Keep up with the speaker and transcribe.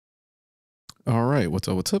All right, what's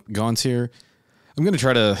up? What's up? Gons here. I'm going to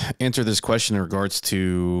try to answer this question in regards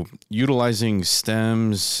to utilizing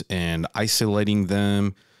stems and isolating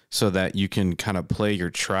them so that you can kind of play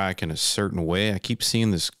your track in a certain way. I keep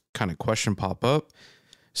seeing this kind of question pop up,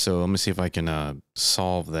 so let me see if I can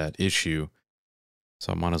solve that issue.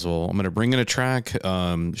 So I might as well. I'm going to bring in a track,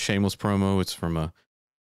 shameless promo. It's from a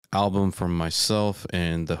album from myself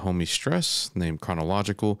and the homie Stress, named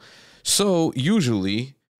Chronological. So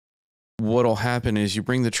usually what'll happen is you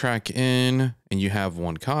bring the track in and you have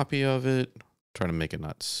one copy of it. Try to make it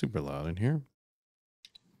not super loud in here.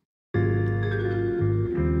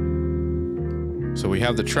 So we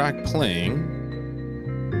have the track playing.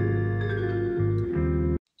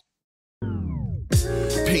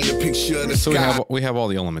 Paint a picture of the So sky. we have all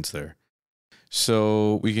the elements there.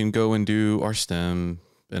 So we can go and do our stem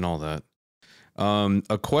and all that.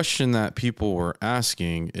 A question that people were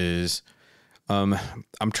asking is, I'm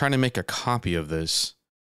trying to make a copy of this.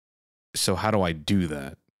 So how do I do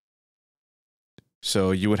that?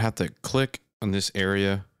 So you would have to click on this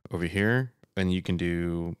area over here, and you can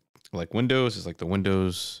do like Windows is like the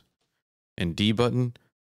Windows and D button,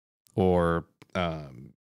 or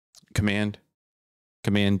Command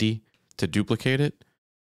D to duplicate it.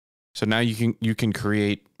 So now you can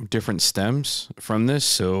create different stems from this.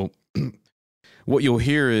 So what you'll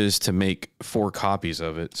hear is to make 4 copies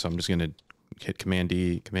of it. So I'm just going to hit Command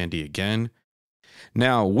D again.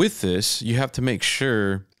 Now with this, you have to make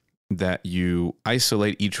sure that you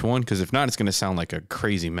isolate each one, because if not, it's going to sound like a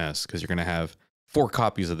crazy mess because you're going to have 4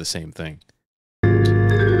 copies of the same thing. So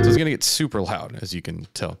it's going to get super loud, as you can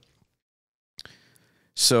tell.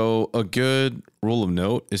 So a good rule of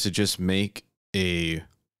note is to just make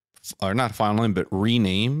or not file name, but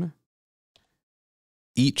rename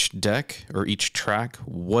each deck or each track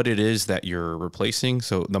what it is that you're replacing.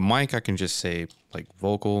 So the mic, I can just say like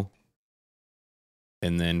vocal.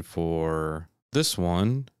 And then for this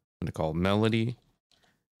one, I'm going to call it melody.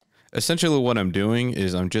 Essentially what I'm doing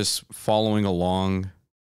is I'm just following along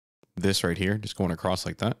this right here, just going across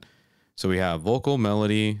like that. So we have vocal,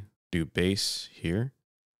 melody, do bass here.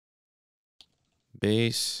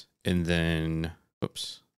 Bass, and then,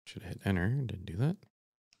 oops, should have hit enter, didn't do that.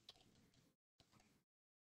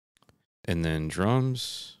 And then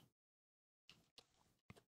drums.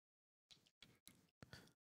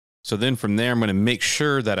 So then from there, I'm going to make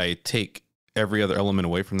sure that I take every other element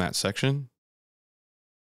away from that section.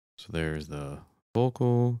 So there's the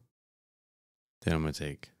vocal. Then I'm going to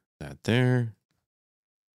take that there.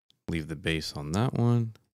 Leave the bass on that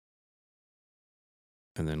one.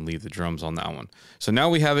 And then leave the drums on that one. So now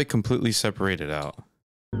we have it completely separated out.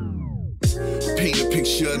 Paint a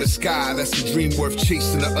picture of the sky. That's a dream worth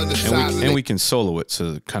chasing. The other side. And we can solo it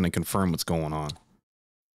to kind of confirm what's going on.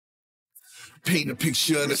 Paint a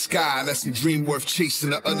picture of the sky. That's a dream worth chasing.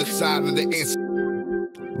 The other side of the answer.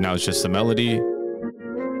 Now it's just the melody,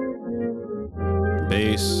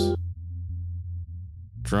 bass,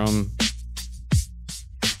 drum,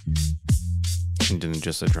 and then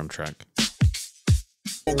just a drum track.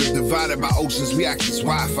 Divided by oceans, we act as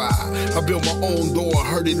Wi-Fi. I built my own door,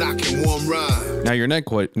 heard it knocking one rhyme. Now your next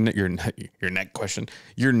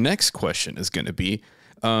question is going to be,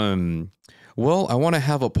 well, I want to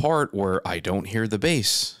have a part where I don't hear the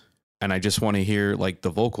bass and I just want to hear like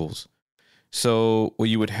the vocals. So what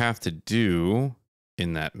you would have to do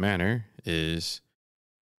in that manner is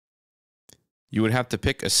you would have to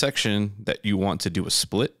pick a section that you want to do a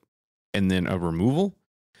split and then a removal.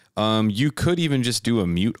 You could even just do a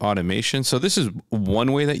mute automation. So this is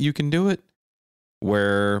one way that you can do it,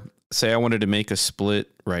 where say I wanted to make a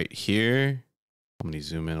split right here. Let me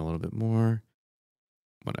zoom in a little bit more.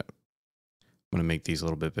 I'm gonna make these a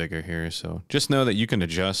little bit bigger here. So just know that you can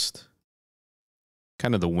adjust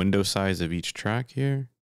kind of the window size of each track here.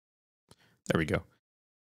 There we go.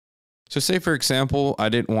 So say for example, I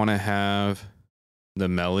didn't want to have the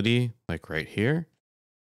melody like right here.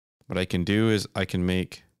 What I can do is I can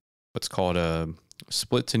make what's called a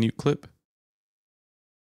split to mute clip.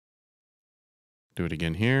 Do it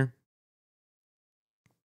again here.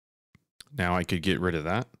 Now I could get rid of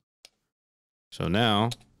that. So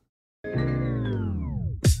now,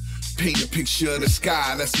 paint a picture of the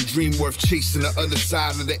sky. That's a dream worth chasing. The other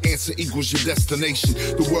side of the answer equals your destination.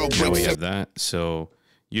 The world breaks. Now we have that. So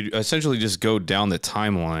you essentially just go down the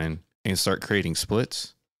timeline and start creating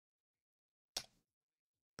splits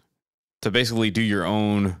to basically do your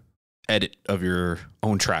own edit of your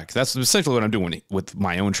own track. That's essentially what I'm doing with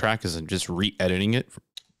my own track, is I'm just re-editing it.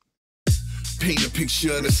 Paint a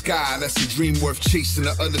picture of the sky, that's a dream worth chasing.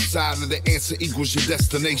 The other side of the answer equals your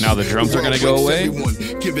destination. Now the drums are going to go away.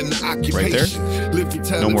 Given the Right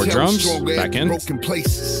there. No more drums. Back in. Broken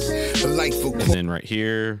places. And then right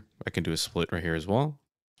here, I can do a split right here as well.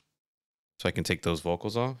 So I can take those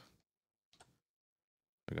vocals off.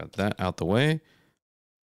 I got that out the way.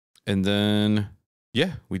 And then,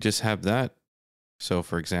 yeah, we just have that. So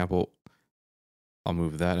for example, I'll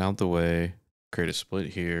move that out the way, create a split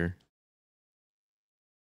here.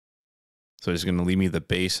 So it's going to leave me the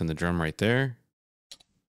bass and the drum right there.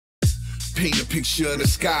 Paint a picture of the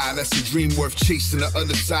sky, that's a dream worth chasing. The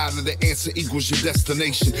other side of the answer equals your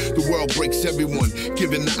destination. The world breaks everyone,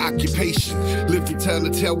 given the occupation. Live to tell the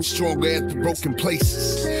tale, we're stronger at the broken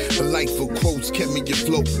places. A life of quotes kept me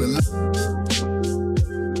afloat.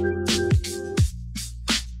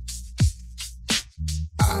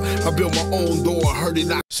 I built my own door, heard it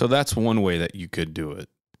not. So that's one way that you could do it.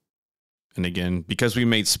 And again, because we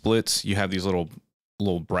made splits, you have these little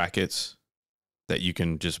brackets that you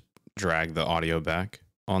can just drag the audio back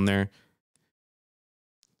on there.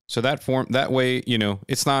 So that way, you know,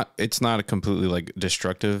 it's not a completely like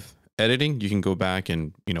destructive editing. You can go back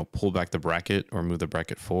and, you know, pull back the bracket or move the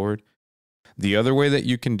bracket forward. The other way that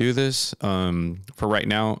you can do this, for right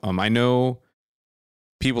now, I know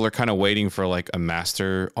people are kind of waiting for like a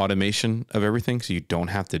master automation of everything, so you don't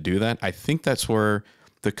have to do that. I think that's where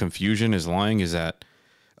the confusion is lying, is that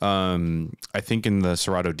I think in the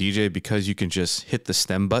Serato DJ, because you can just hit the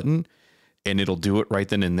stem button and it'll do it right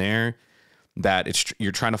then and there, that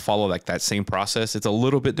you're trying to follow like that same process. It's a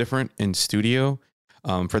little bit different in Studio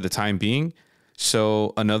for the time being.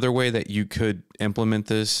 So another way that you could implement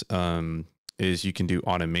this is you can do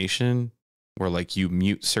automation where like you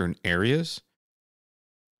mute certain areas.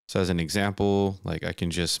 So as an example, like I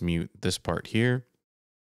can just mute this part here.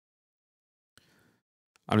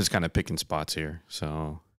 I'm just kind of picking spots here. So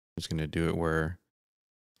I'm just going to do it where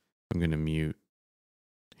I'm going to mute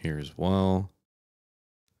here as well.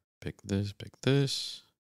 Pick this, pick this.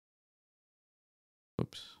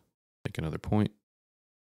 Oops. Pick another point.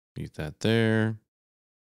 Mute that there.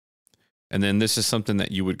 And then this is something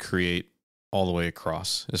that you would create all the way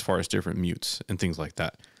across as far as different mutes and things like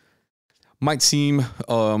that. Might seem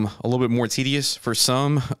a little bit more tedious for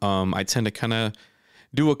some. I tend to kind of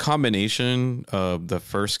do a combination of the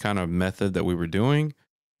first kind of method that we were doing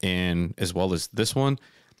and as well as this one.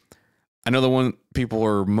 I know the one people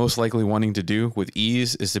are most likely wanting to do with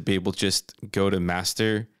ease is to be able to just go to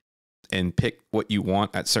master and pick what you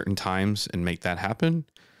want at certain times and make that happen.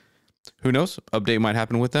 Who knows? Update might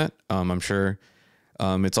happen with that. I'm sure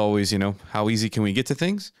it's always, you know, how easy can we get to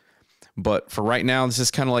things? But for right now, this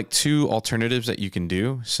is kind of like two alternatives that you can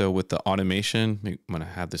do. So with the automation, I'm going to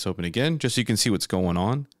have this open again, just so you can see what's going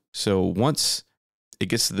on. So once it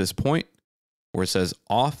gets to this point where it says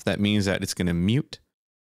off, that means that it's going to mute.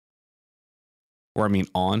 Or I mean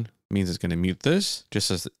on means it's going to mute this.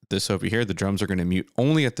 Just as this over here, the drums are going to mute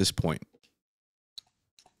only at this point.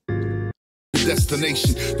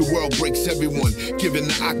 Destination, the world breaks everyone, given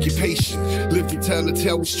the occupation. Live to tell the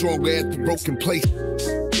tale, we're stronger at the broken place.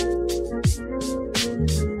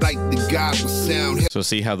 So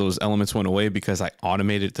see how those elements went away because I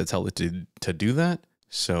automated to tell it to do that.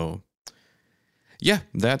 So yeah,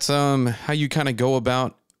 that's how you kind of go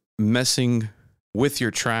about messing with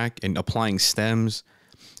your track and applying stems.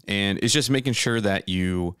 And it's just making sure that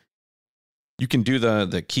you can do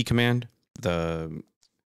the key command, the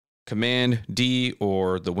Command D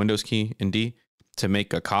or the Windows key in D to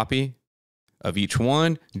make a copy of each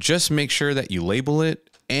one. Just make sure that you label it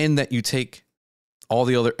and that you take all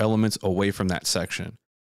the other elements away from that section.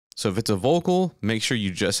 So if it's a vocal, make sure you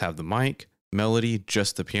just have the mic, melody,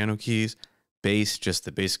 just the piano keys, bass, just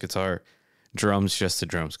the bass guitar, drums, just the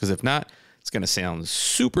drums. Because if not, it's going to sound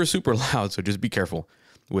super, super loud. So just be careful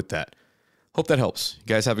with that. Hope that helps. You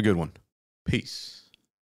guys have a good one. Peace.